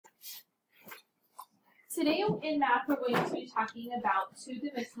today in math we're going to be talking about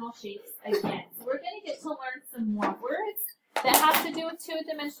two-dimensional shapes again. So we're going to get to learn some more words that have to do with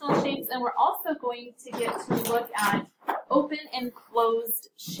two-dimensional shapes, and we're also going to get to look at open and closed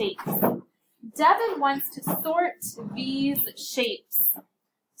shapes. Devin wants to sort these shapes.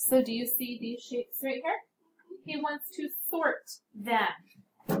 So do you see these shapes right here? He wants to sort them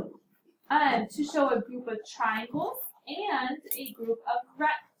to show a group of triangles and a group of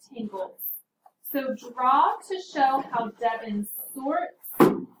rectangles. So draw to show how Devin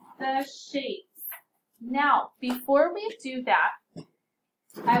sorts the shapes. Now, before we do that,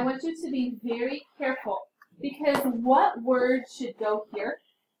 I want you to be very careful, because what word should go here?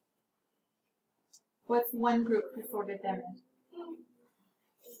 What's one group who sorted them in?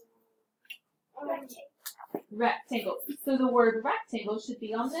 Rectangles. So the word rectangle should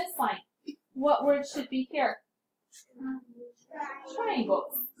be on this line. What word should be here?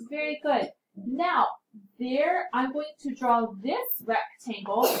 Triangles. Very good. Now, there I'm going to draw this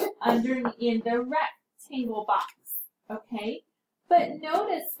rectangle in the rectangle box. Okay? But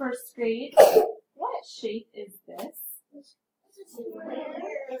notice, first grade, what shape is this? It's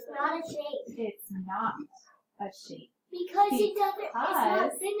not a shape. It's not a shape. Because it doesn't, it's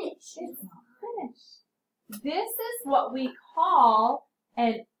not finished. It's not finished. This is what we call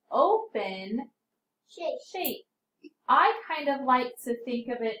an open shape. I kind of like to think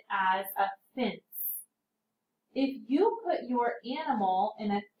of it as a fence. If you put your animal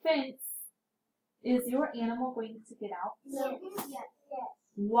in a fence, is your animal going to get out? Yes.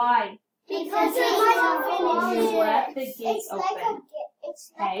 Why? Because it's you left the gate open.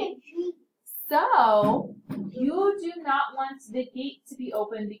 Okay? So, you do not want the gate to be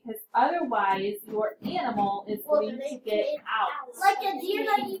open, because otherwise your animal is going to get out. Like a deer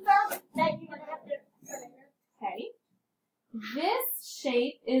that you found that you're going to have to. Okay? This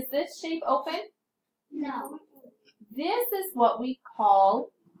shape, is this shape open? No. This is what we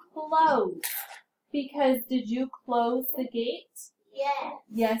call closed. Because did you close the gate? Yes.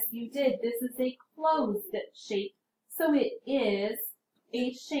 Yes, you did. This is a closed shape. So it is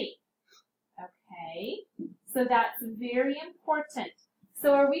a shape. Okay? So that's very important.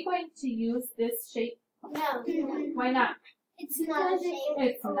 So are we going to use this shape? No. Why not? It's not a shape.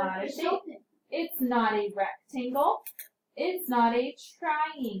 It's not a shape. It's not a rectangle. It's not a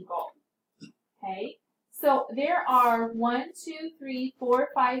triangle. Okay? So there are 1, 2, 3, 4,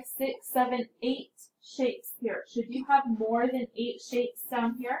 5, 6, 7, 8 shapes here. Should you have more than 8 shapes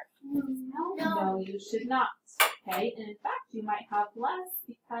down here? No. No, you should not. Okay? And in fact, you might have less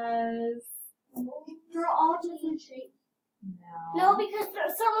because... They're all different shapes. No. No, because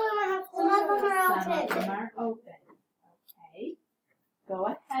some of them are open. Some of them are open. Okay. Go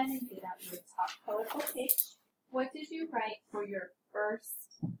ahead and get out your top colorful page. What did you write for your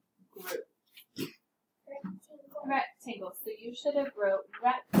first group? Rectangles. So you should have wrote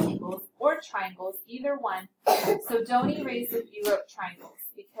rectangles or triangles, either one. So don't erase if you wrote triangles,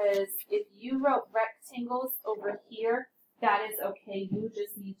 because if you wrote rectangles over here, that is okay. You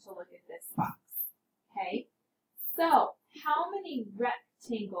just need to look at this box. Okay? So, how many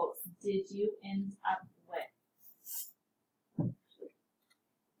rectangles did you end up with?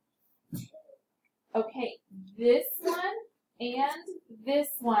 Okay, this one and this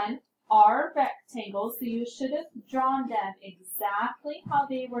one are rectangles, so you should have drawn them exactly how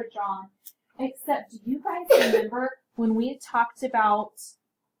they were drawn. Except, do you guys remember when we talked about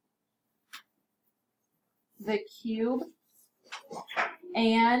the cube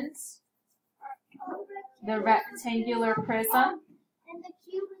and the rectangular prism? And the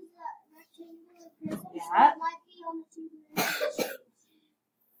cube is the rectangular prism. Yeah. So it might be on the two.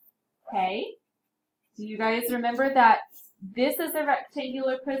 Okay. Do you guys remember that this is a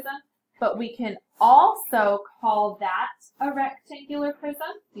rectangular prism, but we can also call that a rectangular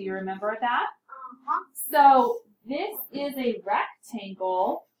prism? Do you remember that? So this is a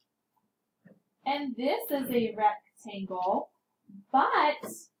rectangle, and this is a rectangle,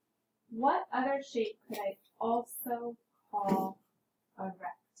 but what other shape could I also call a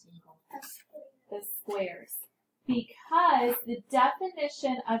rectangle? The squares. Because the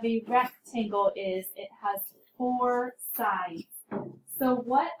definition of a rectangle is it has 4 sides. So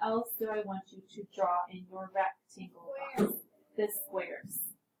what else do I want you to draw in your rectangle box? The squares.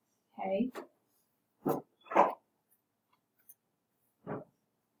 Okay?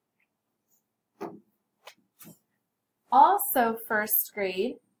 Also, first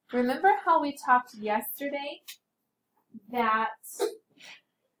grade, remember how we talked yesterday that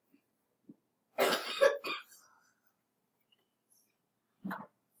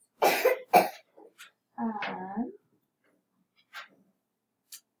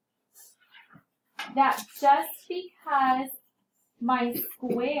that just because my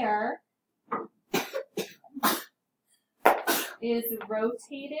square is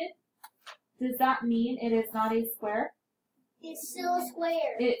rotated, does that mean it is not a square? It's still a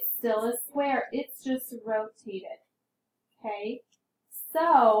square. It's still a square. It's just rotated. Okay?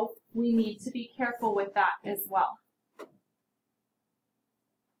 So we need to be careful with that as well.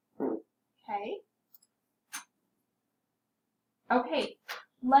 Okay? Okay,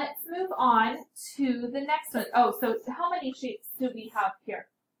 let's move on to the next one. Oh, so how many shapes do we have here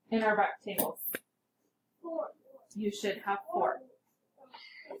in our rectangles? 4. You should have 4.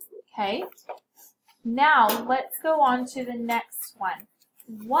 Okay? Now, let's go on to the next one.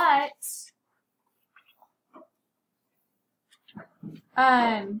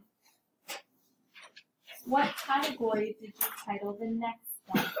 What category did you title the next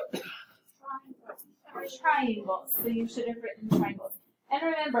one? Triangles. So you should have written triangles. And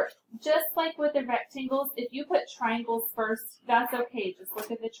remember, just like with the rectangles, if you put triangles first, that's okay. Just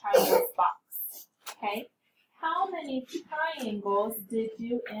look at the triangles box. Okay? How many triangles did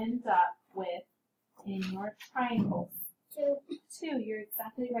you end up with in your triangles? 2. 2. You're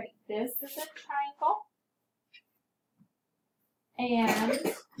exactly right. This is a triangle. And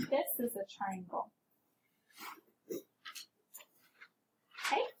this is a triangle.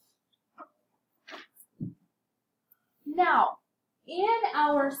 Okay? Now, in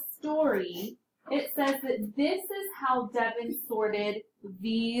our story, it says that this is how Devin sorted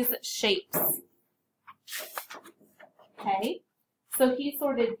these shapes. Okay? So he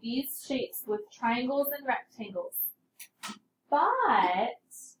sorted these shapes with triangles and rectangles. But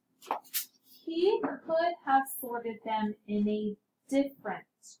he could have sorted them in a different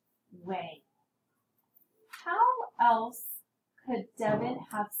way. How else could Devin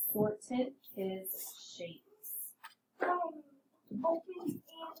have sorted his shapes? Open and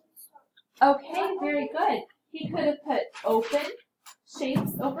Okay, very good. He could have put open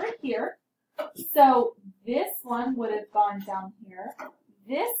shapes over here. So this one would have gone down here.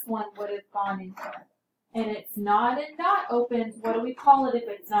 This one would have gone in here. And it's not and not opened. What do we call it if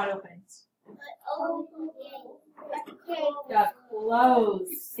it's not opened?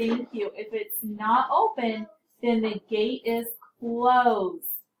 Closed. Thank you. If it's not open, then the gate is closed.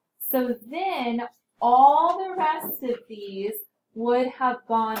 So then all the rest of these would have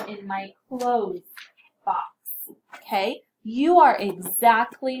gone in my closed box. Okay? You are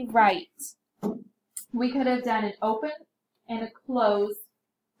exactly right. We could have done an open and a closed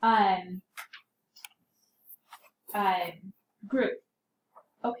group.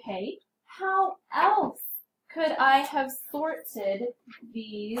 Okay? How else could I have sorted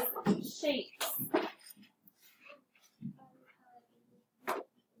these shapes?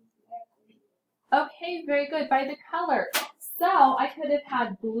 Okay, very good. By the color. So I could have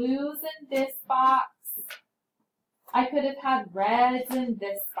had blues in this box. I could have had reds in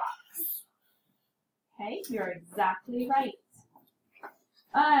this box. Okay, you're exactly right.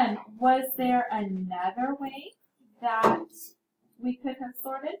 Was there another way that we could have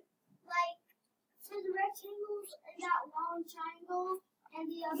sorted? Like, so the rectangles in that long triangle and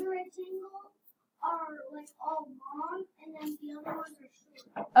the other rectangle are like all long, and then the other ones are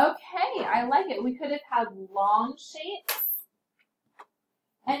short. Okay, I like it. We could have had long shapes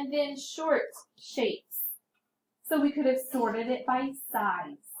and then short shapes. So we could have sorted it by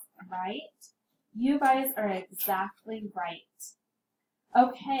size, right? You guys are exactly right.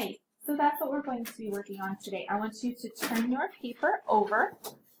 Okay, so that's what we're going to be working on today. I want you to turn your paper over,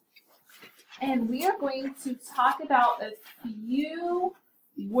 and we are going to talk about a few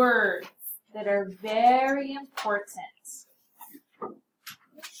words that are very important.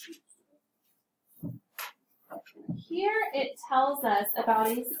 Here it tells us about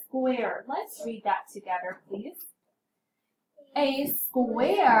a square. Let's read that together, please. A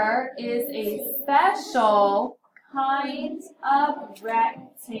square is a special kind of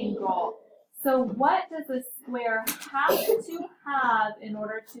rectangle. So what does a square have to have in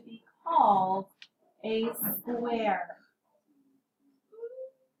order to be called a square?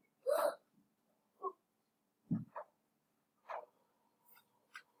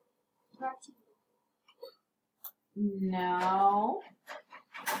 No.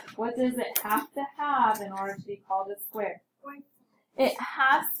 What does it have to have in order to be called a square? It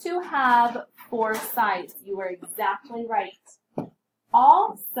has to have 4 sides. You are exactly right.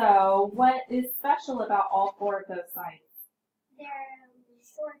 Also, what is special about all 4 of those sides? They're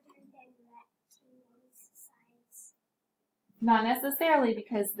shorter than rectangles sides. Not necessarily,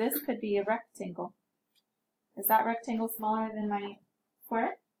 because this could be a rectangle. Is that rectangle smaller than my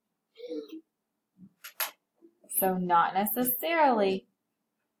square? So not necessarily.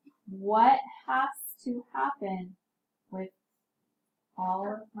 What has to happen with all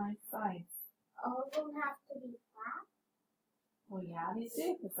of my sides? All of them have to be flat. Well, yeah, they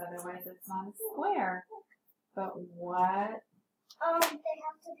do, because otherwise it's not a square. But what? They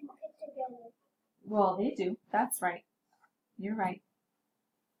have to be put together. Well, they do. That's right. You're right.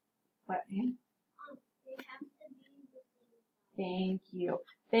 What, Anne? They have to be the same. Thank you.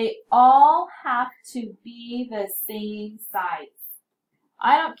 They all have to be the same size.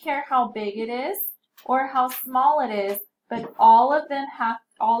 I don't care how big it is or how small it is, but all of the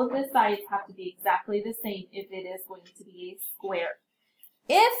sides have to be exactly the same if it is going to be a square.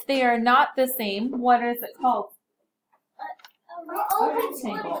 If they are not the same, what is it called? A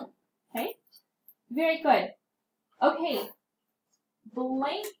rectangle. Okay? Very good. Okay.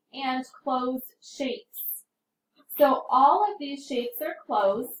 Blank and closed shapes. So all of these shapes are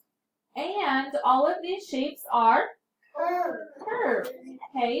closed, and all of these shapes are curved.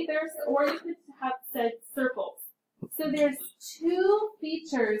 Okay? Or you could have said circles. So there's two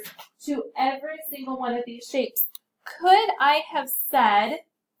features to every single one of these shapes. Could I have said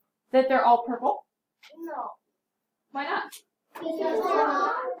that they're all purple? No. Why not?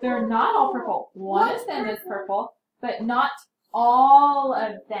 Because They're not all purple. One of them is purple, but not all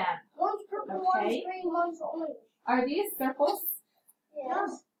of them. one's purple, Okay. one's green, one's orange. Are these circles?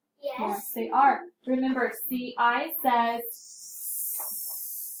 Yes. Yes, they are. Remember, CI says,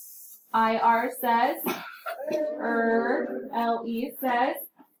 IR says, LE says,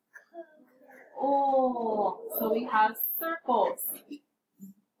 oh. So we have circles.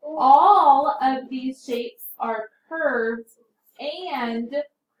 All of these shapes are curved and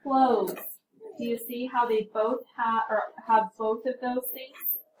closed. Do you see how they both have both of those things?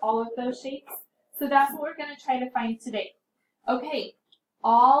 All of those shapes? So that's what we're going to try to find today. Okay,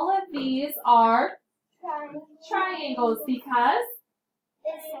 all of these are triangles because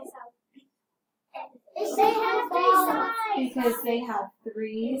Because they have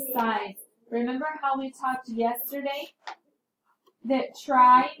three sides. Remember how we talked yesterday that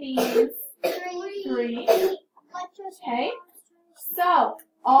tri means three? Okay, so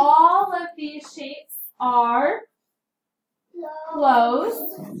all of these shapes are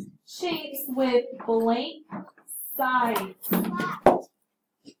closed shapes with blank sides.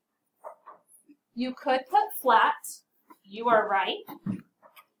 You could put flat. You are right.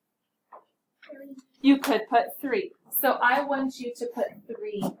 You could put three. So I want you to put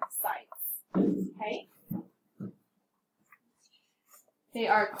three sides. Okay? They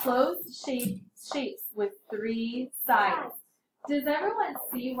are closed shapes with three sides. Does everyone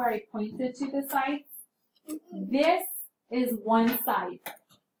see where I pointed to the sides? This is one side.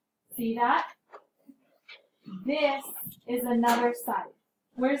 See that? This is another side.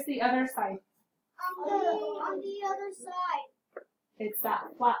 Where's the other side? On the other side. It's that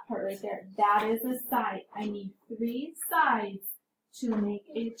flat part right there. That is a side. I need three sides to make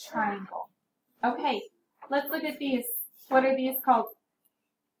a triangle. Okay, let's look at these. What are these called?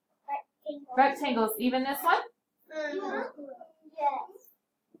 Rectangles. Even this one?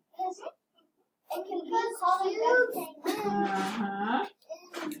 Yes. It can be called a rectangle. Uh-huh.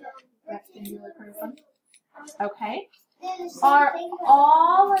 Rectangular prism. Okay. Are Are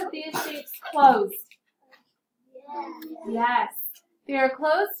all of these shapes closed? Yes. They are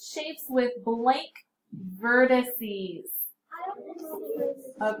closed shapes with blank vertices.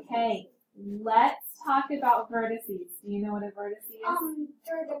 Okay. Let's talk about vertices. Do you know what a vertex is?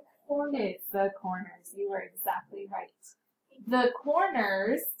 They're the corners. It's the corners. You were exactly right. The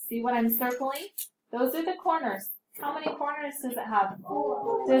corners, see what I'm circling? Those are the corners. How many corners does it have?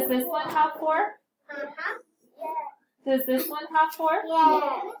 4. Does this one have 4? Uh-huh. Does this one have 4?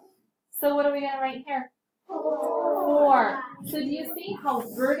 Yes. So what are we going to write here? 4. So do you see how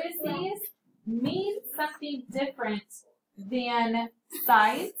vertices mean something different than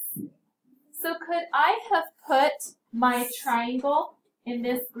sides? So could I have put my triangle in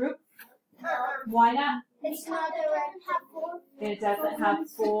this group? Why not? It's not a rectangle. It doesn't have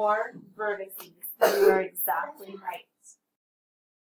 4 vertices. You are exactly right.